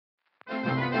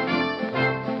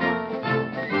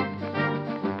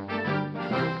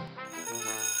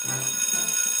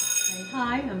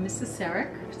I'm Mrs. Sarek,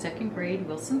 second grade,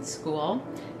 Wilson School.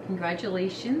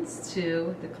 Congratulations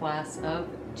to the class of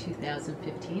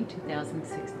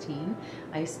 2015-2016.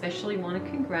 I especially want to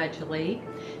congratulate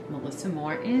Melissa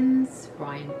Martins,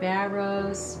 Brian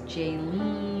Barrows,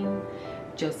 Jaylene,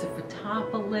 Joseph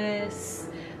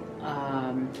Fotopoulos,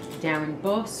 Darren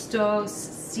Bostos,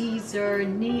 Caesar,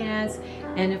 Niaz,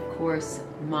 and of course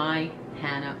my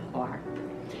Hannah Harp.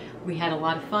 We had a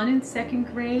lot of fun in second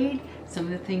grade. Some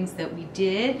of the things that we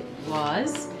did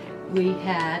was we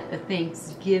had a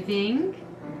Thanksgiving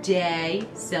Day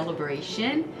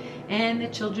celebration, and the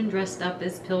children dressed up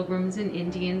as pilgrims and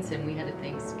Indians, and we had a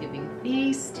Thanksgiving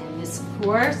feast. And this, of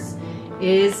course,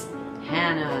 is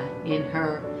Hannah in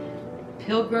her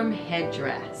pilgrim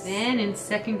headdress. Then in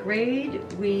second grade,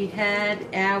 we had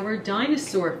our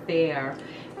dinosaur fair.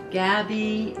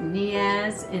 Gabby,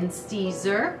 Niaz, and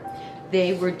Caesar,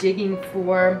 they were digging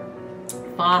for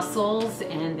fossils,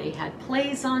 and they had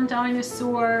plays on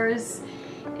dinosaurs,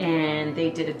 and they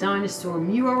did a dinosaur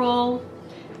mural.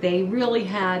 They really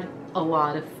had a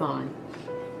lot of fun.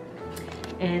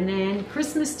 And then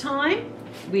Christmas time,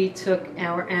 we took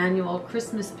our annual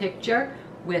Christmas picture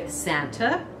with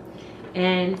Santa.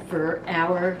 And for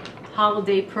our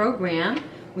holiday program,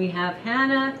 we have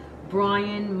Hannah,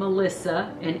 Brian,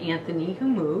 Melissa, and Anthony, who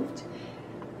moved,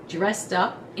 dressed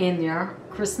up in their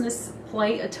Christmas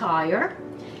play attire.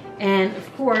 And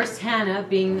of course, Hannah,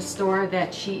 being the star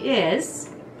that she is,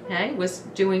 okay, was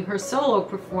doing her solo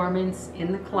performance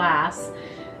in the class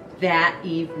that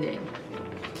evening.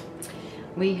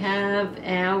 We have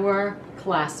our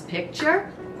class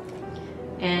picture,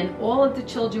 and all of the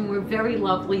children were very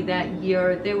lovely that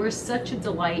year. They were such a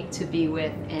delight to be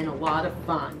with and a lot of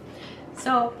fun.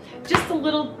 So just a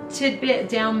little tidbit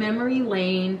down memory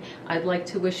lane. I'd like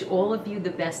to wish all of you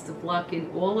the best of luck in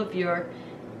all of your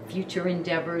future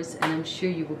endeavors, and I'm sure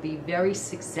you will be very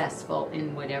successful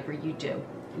in whatever you do.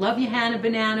 Love you, Hannah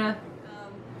Banana.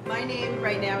 My name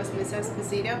right now is Miss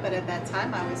Esposito, but at that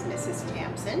time I was Mrs.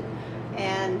 Tampson.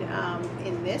 And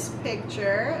in this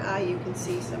picture, you can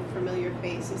see some familiar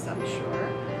faces, I'm sure.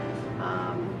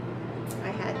 I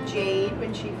had Jade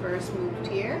when she first moved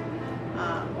here.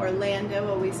 Orlando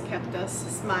always kept us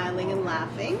smiling and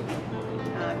laughing.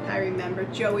 I remember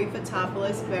Joey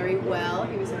Fotopoulos very well.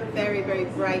 He was a very, very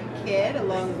bright kid,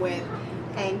 along with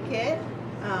Ankit.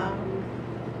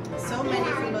 So many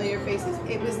familiar faces.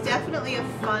 It was definitely a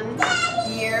fun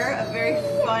year, a very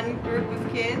fun group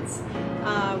of kids.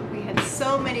 We had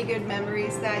so many good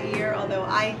memories that year, although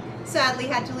I sadly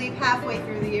had to leave halfway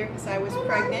through the year because I was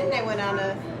pregnant. I went on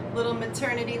a little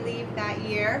maternity leave that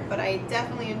year, but I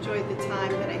definitely enjoyed the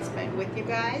time that I spent with you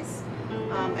guys.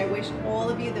 I wish all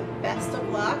of you the best of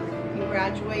luck in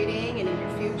graduating and in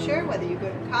your future, whether you go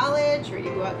to college or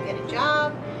you go out and get a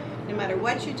job. No matter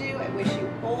what you do, I wish you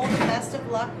all the best of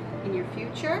luck in your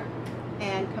future,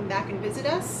 and come back and visit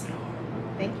us.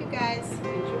 Thank you guys.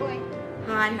 Enjoy.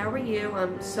 Hi, how are you?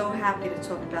 I'm so happy to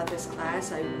talk about this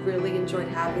class. I really enjoyed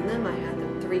having them. I had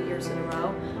them 3 years in a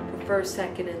row, for first,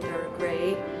 second, and third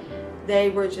grade.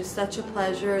 They were just such a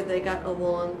pleasure. They got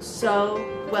along so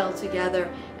well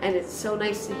together, and it's so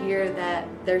nice to hear that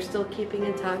they're still keeping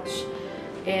in touch.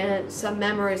 And some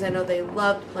memories, I know they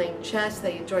loved playing chess,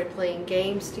 they enjoyed playing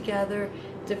games together,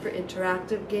 different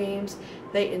interactive games.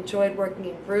 They enjoyed working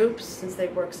in groups since they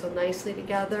work so nicely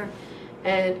together.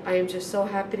 And I am just so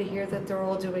happy to hear that they're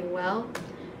all doing well.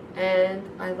 And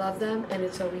I love them, and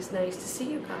it's always nice to see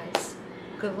you guys.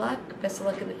 Good luck, best of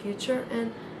luck in the future,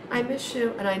 and I miss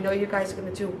you, and I know you guys are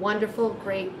going to do wonderful,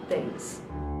 great things.